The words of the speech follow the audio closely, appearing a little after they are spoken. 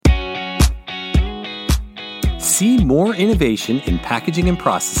See more innovation in packaging and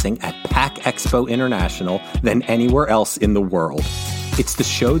processing at Pack Expo International than anywhere else in the world. It's the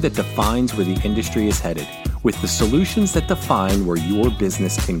show that defines where the industry is headed, with the solutions that define where your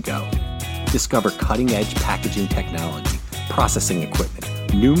business can go. Discover cutting-edge packaging technology, processing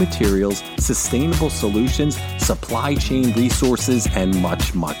equipment, new materials, sustainable solutions, supply chain resources, and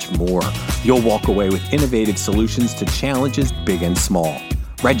much, much more. You'll walk away with innovative solutions to challenges big and small.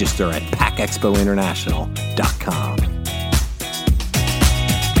 Register at packexpointernational.com.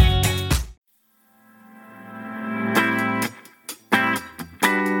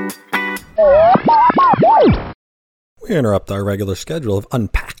 We interrupt our regular schedule of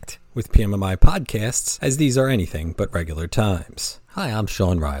Unpacked with PMMI podcasts, as these are anything but regular times. Hi, I'm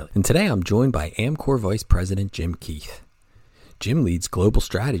Sean Riley, and today I'm joined by Amcor Vice President Jim Keith. Jim leads global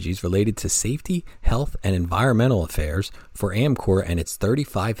strategies related to safety, health, and environmental affairs for Amcor and its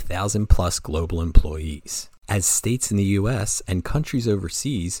 35,000 plus global employees. As states in the U.S. and countries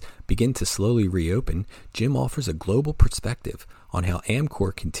overseas begin to slowly reopen, Jim offers a global perspective on how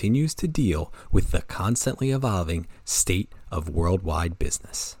Amcor continues to deal with the constantly evolving state of worldwide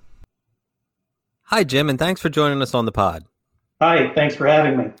business. Hi, Jim, and thanks for joining us on the pod. Hi, thanks for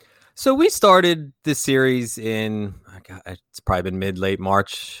having me. So we started this series in, it's probably been late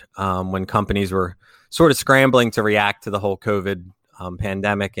March, when companies were sort of scrambling to react to the whole COVID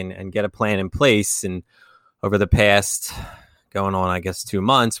pandemic and get a plan in place. And over the past, going on, 2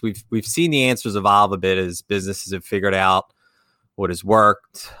 months, we've seen the answers evolve a bit as businesses have figured out what has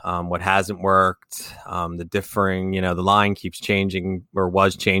worked, what hasn't worked, the differing, the line keeps changing or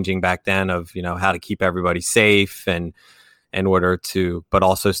was changing back then of, how to keep everybody safe and in order to, but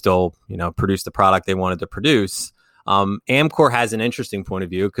also still, produce the product they wanted to produce. Amcor has an interesting point of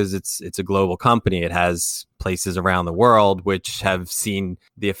view because it's a global company. It has places around the world which have seen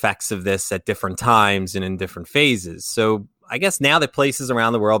the effects of this at different times and in different phases. So I guess now that places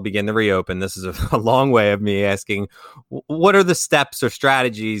around the world begin to reopen, this is a long way of me asking, what are the steps or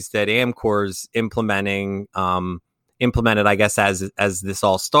strategies that Amcor's implemented, I guess, as this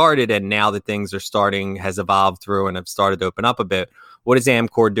all started, and now that things has evolved through and have started to open up a bit, what is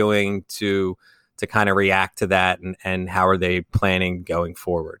Amcor doing to kind of react to that, and how are they planning going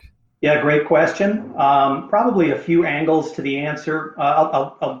forward? Yeah, great question. Probably a few angles to the answer.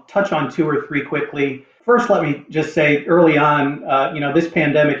 I'll touch on 2 or 3 quickly. First, let me just say early on, this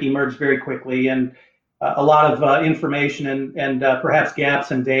pandemic emerged very quickly, and a lot of information and perhaps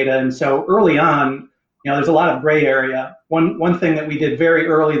gaps in data. And so early on, there's a lot of gray area. One thing that we did very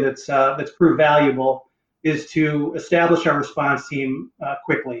early that's proved valuable is to establish our response team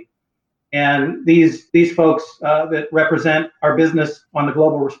quickly. And these folks that represent our business on the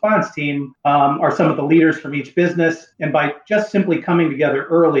global response team are some of the leaders from each business. And by just simply coming together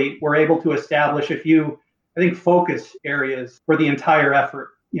early, we're able to establish a few, focus areas for the entire effort.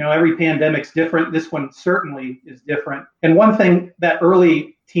 Every pandemic's different. This one certainly is different. And one thing that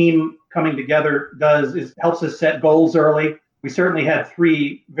early team coming together does is helps us set goals early. We certainly had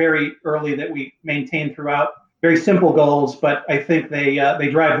 3 very early that we maintained throughout. Very simple goals, but I think they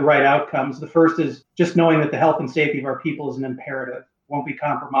drive the right outcomes. The first is just knowing that the health and safety of our people is an imperative, won't be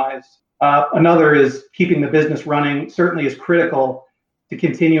compromised. Another is keeping the business running certainly is critical to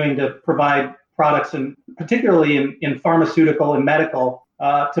continuing to provide products, and particularly in pharmaceutical and medical,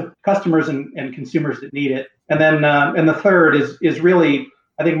 to customers and consumers that need it. And then and the third is really,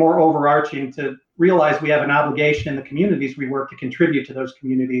 more overarching, to realize we have an obligation in the communities we work to contribute to those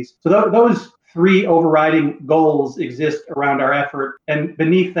communities. So those 3 overriding goals exist around our effort. And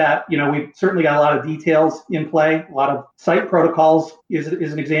beneath that, we've certainly got a lot of details in play. A lot of site protocols is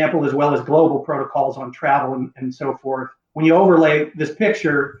an example, as well as global protocols on travel and so forth. When you overlay this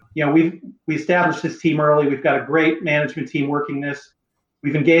picture, we established this team early. We've got a great management team working this.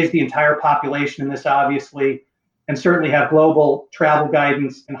 We've engaged the entire population in this, obviously, and certainly have global travel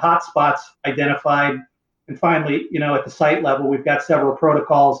guidance and hotspots identified. And finally, at the site level, we've got several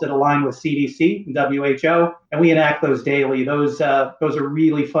protocols that align with CDC and WHO, and we enact those daily. Those are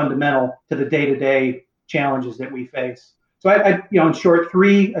really fundamental to the day-to-day challenges that we face. So in short,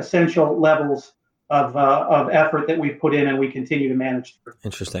 3 essential levels of effort that we've put in and we continue to manage through.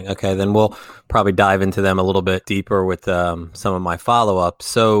 Interesting. Okay, then we'll probably dive into them a little bit deeper with some of my follow-up.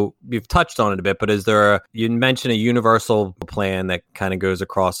 So you've touched on it a bit, but you mentioned a universal plan that kind of goes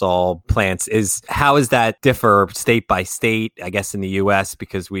across all plants. How does that differ state by state, I guess, in the U.S.,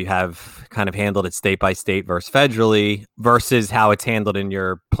 because we have kind of handled it state by state versus federally, versus how it's handled in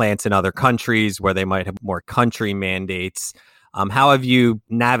your plants in other countries where they might have more country mandates? How have you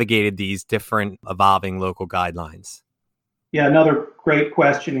navigated these different evolving local guidelines? Yeah, another great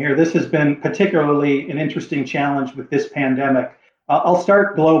question here. This has been particularly an interesting challenge with this pandemic. I'll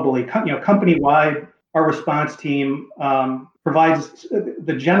start globally. Company-wide, our response team provides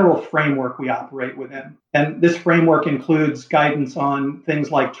the general framework we operate within. And this framework includes guidance on things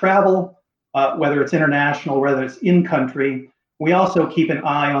like travel, whether it's international, whether it's in-country. We also keep an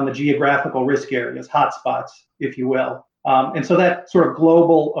eye on the geographical risk areas, hotspots, if you will. And so that sort of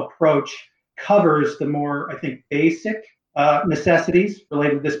global approach covers the more, I think, basic necessities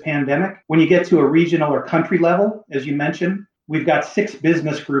related to this pandemic. When you get to a regional or country level, as you mentioned, we've got 6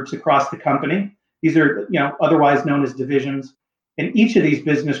 business groups across the company. These are, otherwise known as divisions. And each of these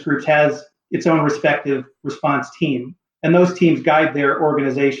business groups has its own respective response team. And those teams guide their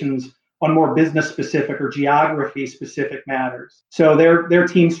organizations on more business specific or geography specific matters. So their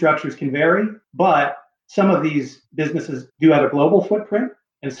team structures can vary, but some of these businesses do have a global footprint.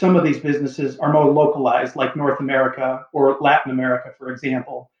 And some of these businesses are more localized, like North America or Latin America, for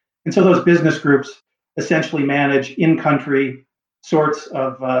example. And so those business groups essentially manage in-country sorts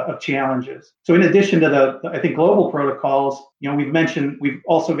of challenges. So in addition to the global protocols, we've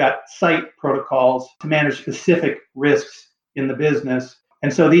also got site protocols to manage specific risks in the business.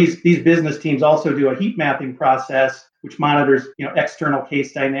 And so these business teams also do a heat mapping process, which monitors, external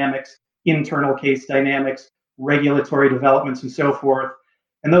case dynamics, internal case dynamics, regulatory developments, and so forth.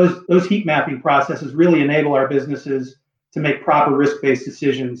 And those heat mapping processes really enable our businesses to make proper risk-based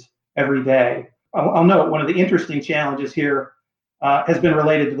decisions every day. I'll note one of the interesting challenges here has been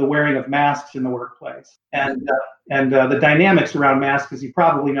related to the wearing of masks in the workplace. And the dynamics around masks, as you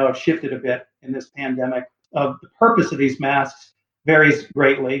probably know, have shifted a bit in this pandemic. The purpose of these masks varies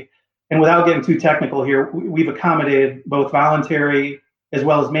greatly. And without getting too technical here, we've accommodated both voluntary as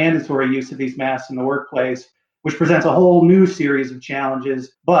well as mandatory use of these masks in the workplace, which presents a whole new series of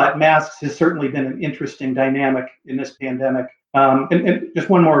challenges. But masks has certainly been an interesting dynamic in this pandemic. And just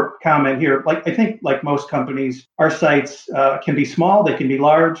one more comment here. I think like most companies, our sites can be small, they can be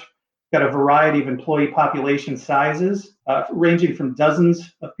large. Got a variety of employee population sizes, ranging from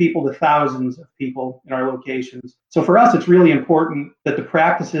dozens of people to thousands of people in our locations. So for us, it's really important that the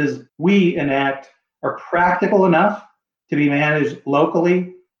practices we enact are practical enough to be managed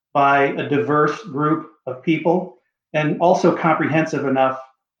locally by a diverse group of people, and also comprehensive enough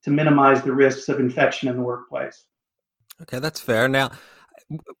to minimize the risks of infection in the workplace. Okay, that's fair. Now,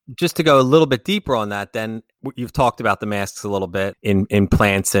 just to go a little bit deeper on that, then you've talked about the masks a little bit in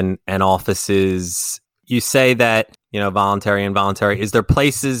plants and offices. You say that, voluntary, involuntary. Is there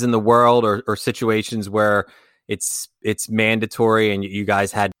places in the world or situations where it's mandatory and you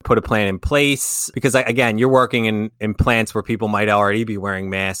guys had to put a plan in place? Because again, you're working in plants where people might already be wearing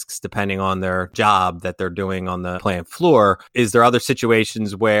masks depending on their job that they're doing on the plant floor. Is there other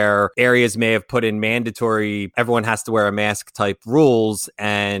situations where areas may have put in mandatory, everyone has to wear a mask type rules,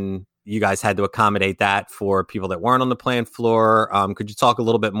 and you guys had to accommodate that for people that weren't on the plant floor? Could you talk a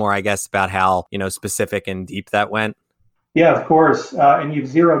little bit more, I guess, about how, specific and deep that went? Yeah, of course. And you've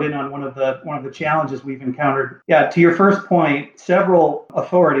zeroed in on one of the challenges we've encountered. Yeah, to your first point, several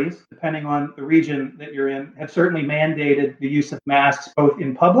authorities, depending on the region that you're in, have certainly mandated the use of masks both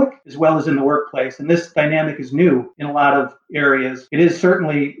in public as well as in the workplace. And this dynamic is new in a lot of areas. It is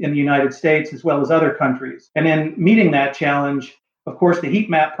certainly in the United States as well as other countries. And in meeting that challenge, of course, the heat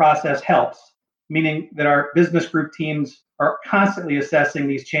map process helps, meaning that our business group teams are constantly assessing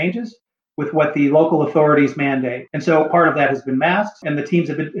these changes with what the local authorities mandate. And so part of that has been masks, and the teams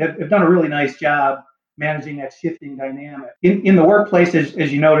have done a really nice job managing that shifting dynamic. In the workplace,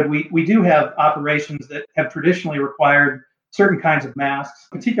 as you noted, we do have operations that have traditionally required certain kinds of masks,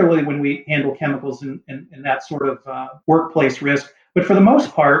 particularly when we handle chemicals and that sort of workplace risk. But for the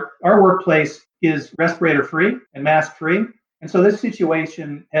most part, our workplace is respirator-free and mask-free. And so this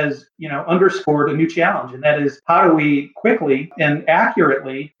situation has, underscored a new challenge, and that is, how do we quickly and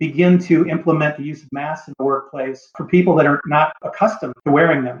accurately begin to implement the use of masks in the workplace for people that are not accustomed to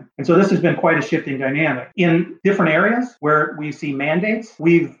wearing them? And so this has been quite a shifting dynamic. In different areas where we see mandates,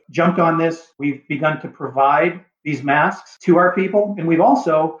 we've jumped on this. We've begun to provide these masks to our people, and we've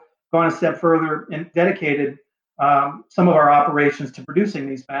also gone a step further and dedicated some of our operations to producing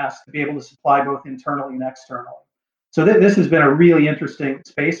these masks to be able to supply both internally and externally. So this has been a really interesting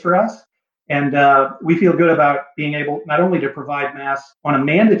space for us. And we feel good about being able not only to provide masks on a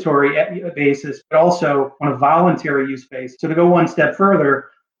mandatory basis, but also on a voluntary use basis. So to go one step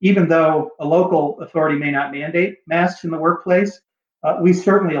further, even though a local authority may not mandate masks in the workplace, we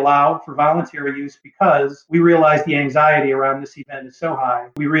certainly allow for voluntary use because we realize the anxiety around this event is so high.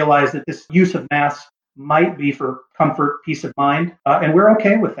 We realize that this use of masks might be for comfort, peace of mind. And we're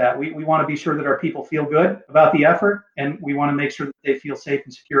okay with that. We want to be sure that our people feel good about the effort, and we want to make sure that they feel safe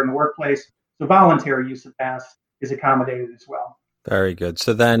and secure in the workplace. So voluntary use of masks is accommodated as well. Very good.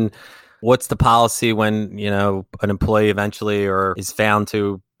 So then what's the policy when, an employee eventually or is found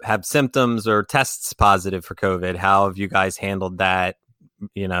to have symptoms or tests positive for COVID? How have you guys handled that?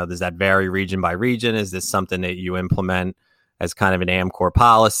 Does that vary region by region? Is this something that you implement as kind of an AmCor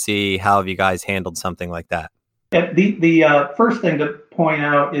policy? How have you guys handled something like that? The first thing to point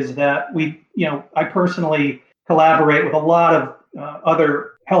out is that I personally collaborate with a lot of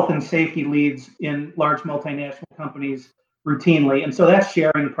other health and safety leads in large multinational companies routinely. And so that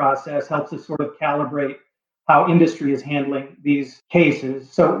sharing process helps us sort of calibrate how industry is handling these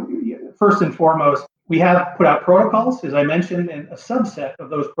cases. So first and foremost, we have put out protocols, as I mentioned, and a subset of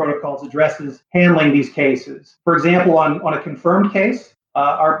those protocols addresses handling these cases. For example, on a confirmed case,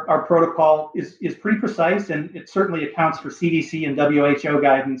 our protocol is pretty precise, and it certainly accounts for CDC and WHO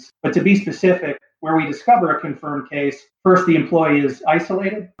guidance. But to be specific, where we discover a confirmed case, first the employee is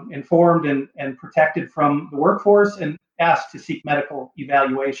isolated, informed, and protected from the workforce, and asked to seek medical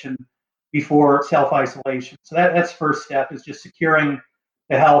evaluation before self-isolation. So that's first step, is just securing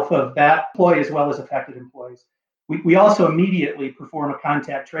the health of that employee as well as affected employees. We also immediately perform a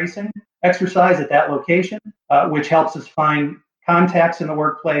contact tracing exercise at that location, which helps us find contacts in the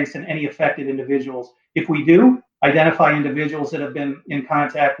workplace and any affected individuals. If we do identify individuals that have been in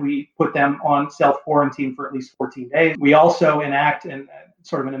contact, we put them on self-quarantine for at least 14 days. We also enact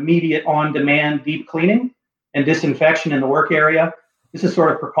sort of an immediate on-demand deep cleaning and disinfection in the work area. This is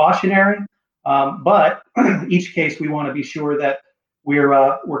sort of precautionary, but each case we want to be sure that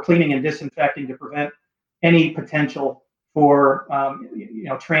we're cleaning and disinfecting to prevent any potential for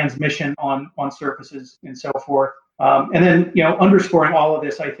transmission on surfaces and so forth. And then underscoring all of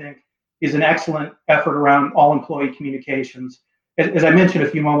this, I think, is an excellent effort around all employee communications. As I mentioned a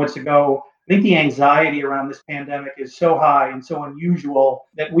few moments ago, I think the anxiety around this pandemic is so high and so unusual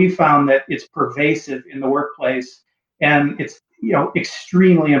that we found that it's pervasive in the workplace, and it's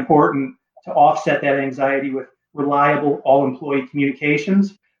extremely important to offset that anxiety with reliable all-employee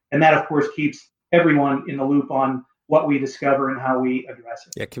communications. And that, of course, keeps everyone in the loop on what we discover and how we address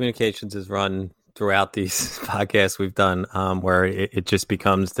it. Yeah, communications is run throughout these podcasts we've done, where it just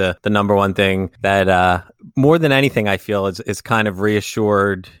becomes the number one thing that more than anything, I feel is kind of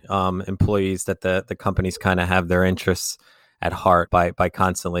reassured employees that the companies kind of have their interests at heart by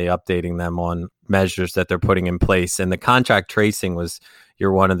constantly updating them on measures that they're putting in place. And the contract tracing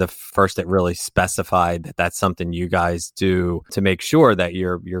you're one of the first that really specified that that's something you guys do to make sure that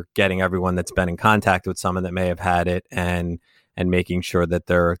you're getting everyone that's been in contact with someone that may have had it and making sure that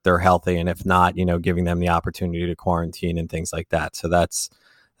they're healthy. And if not, giving them the opportunity to quarantine and things like that. So that's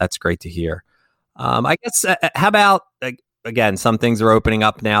great to hear. I guess, how about, again, some things are opening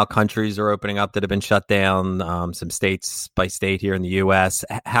up now. Countries are opening up that have been shut down, some states by state here in the U.S.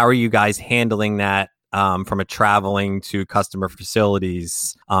 How are you guys handling that from a traveling to customer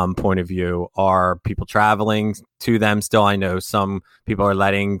facilities point of view? Are people traveling to them still? I know some people are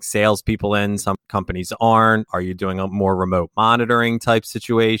letting salespeople in, some companies aren't. Are you doing a more remote monitoring type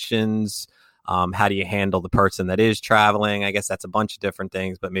situations? How do you handle the person that is traveling? I guess that's a bunch of different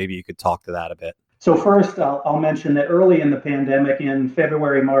things, but maybe you could talk to that a bit. So first, I'll mention that early in the pandemic, in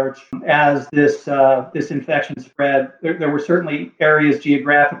February, March, as this infection spread, there were certainly areas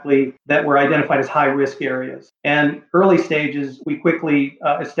geographically that were identified as high-risk areas. And early stages, we quickly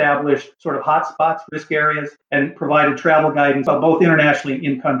established sort of hotspots, risk areas, and provided travel guidance both internationally and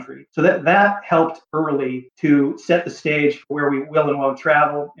in-country. So that helped early to set the stage where we will and won't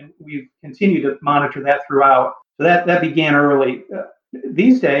travel, and we've continued to monitor that throughout. So that began early.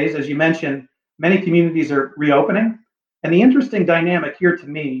 These days, as you mentioned, many communities are reopening. And the interesting dynamic here to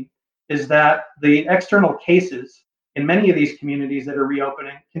me is that the external cases in many of these communities that are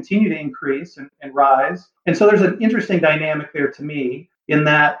reopening continue to increase and rise. And so there's an interesting dynamic there to me in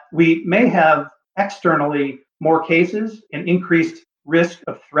that we may have externally more cases and increased risk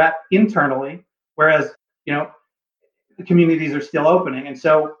of threat internally, whereas, the communities are still opening. And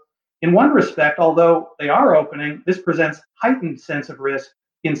so in one respect, although they are opening, this presents heightened sense of risk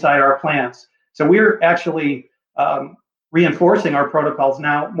inside our plants. So we're actually reinforcing our protocols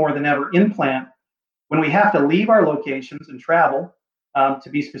now more than ever in plant. When we have to leave our locations and travel, to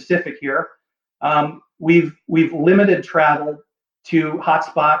be specific here, we've limited travel to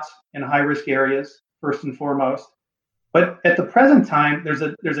hotspots and high-risk areas first and foremost. But at the present time, there's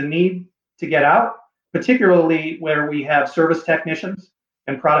a need to get out, particularly where we have service technicians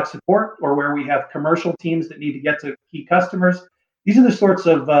and product support, or where we have commercial teams that need to get to key customers. These are the sorts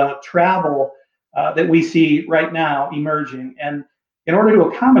of travel that we see right now emerging. And in order to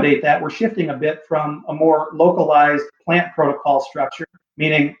accommodate that, we're shifting a bit from a more localized plant protocol structure,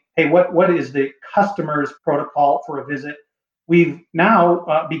 meaning, hey, what is the customer's protocol for a visit? We've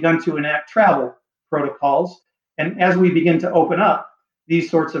now begun to enact travel protocols. And as we begin to open up, these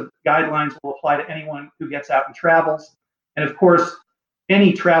sorts of guidelines will apply to anyone who gets out and travels. And of course,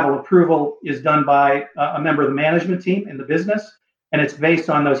 any travel approval is done by a member of the management team in the business, and it's based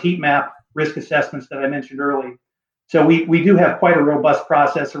on those heat map risk assessments that I mentioned earlier. So we do have quite a robust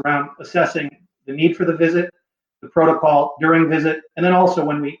process around assessing the need for the visit, the protocol during visit, and then also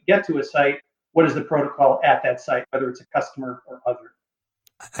when we get to a site, what is the protocol at that site, whether it's a customer or other.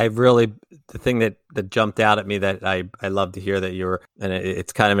 The thing that jumped out at me that I love to hear that and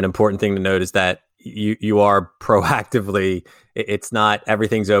it's kind of an important thing to note is that you are proactively, it's not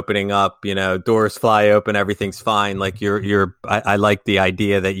everything's opening up, doors fly open, everything's fine. Like I like the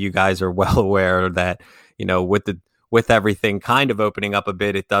idea that you guys are well aware that, with everything kind of opening up a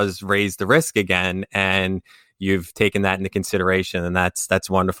bit, it does raise the risk again. And you've taken that into consideration. And that's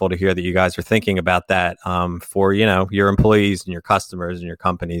wonderful to hear that you guys are thinking about that for, your employees and your customers and your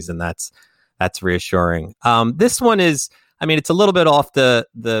companies. And that's reassuring. This one is, it's a little bit off the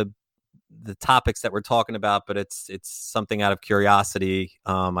topics that we're talking about, but it's something out of curiosity,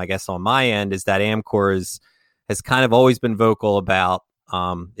 I guess on my end, is that Amcor has kind of always been vocal about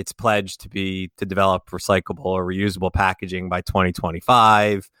its pledge to develop recyclable or reusable packaging by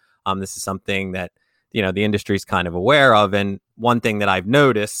 2025. This is something that, the industry is kind of aware of. And one thing that I've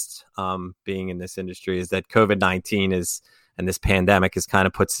noticed being in this industry is that COVID-19 and this pandemic has kind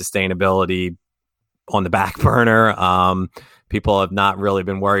of put sustainability on the back burner. People have not really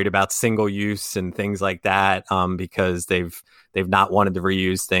been worried about single use and things like that because they've not wanted to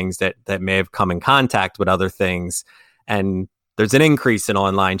reuse things that may have come in contact with other things. And there's an increase in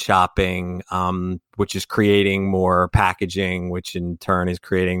online shopping, which is creating more packaging, which in turn is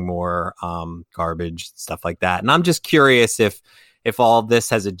creating more garbage, stuff like that. And I'm just curious if all this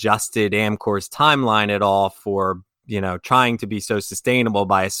has adjusted Amcor's timeline at all for, trying to be so sustainable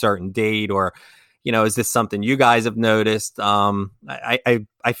by a certain date, or, is this something you guys have noticed? I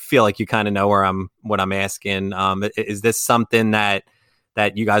feel like you kind of know what I'm asking. Is this something that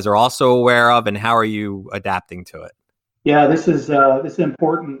you guys are also aware of, and how are you adapting to it? Yeah, this is an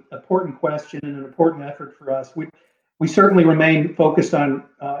important question and an important effort for us. We certainly remain focused on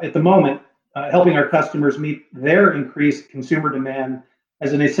at the moment helping our customers meet their increased consumer demand.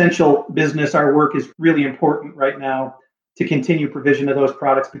 As an essential business, our work is really important right now to continue provision of those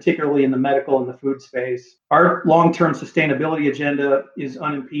products, particularly in the medical and the food space. Our long-term sustainability agenda is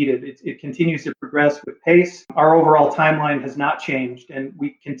unimpeded. It continues to progress with pace. Our overall timeline has not changed, and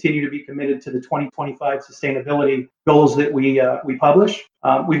we continue to be committed to the 2025 sustainability goals that we publish.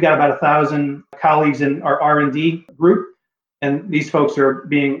 We've got about 1,000 colleagues in our R&D group, and these folks are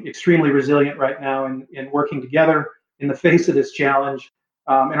being extremely resilient right now and working together in the face of this challenge.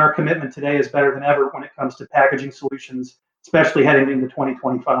 And our commitment today is better than ever when it comes to packaging solutions, especially heading into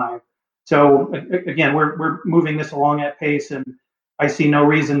 2025. So again, we're moving this along at pace, and I see no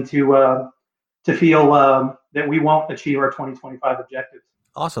reason to feel that we won't achieve our 2025 objectives.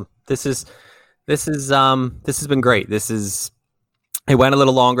 Awesome. This has been great. It went a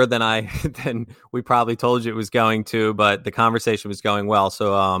little longer than we probably told you it was going to, but the conversation was going well.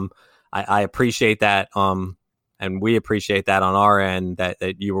 So I appreciate that. And we appreciate that on our end,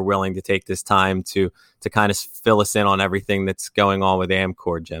 that you were willing to take this time to kind of fill us in on everything that's going on with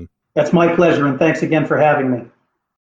Amcor, Jim. That's my pleasure, and thanks again for having me.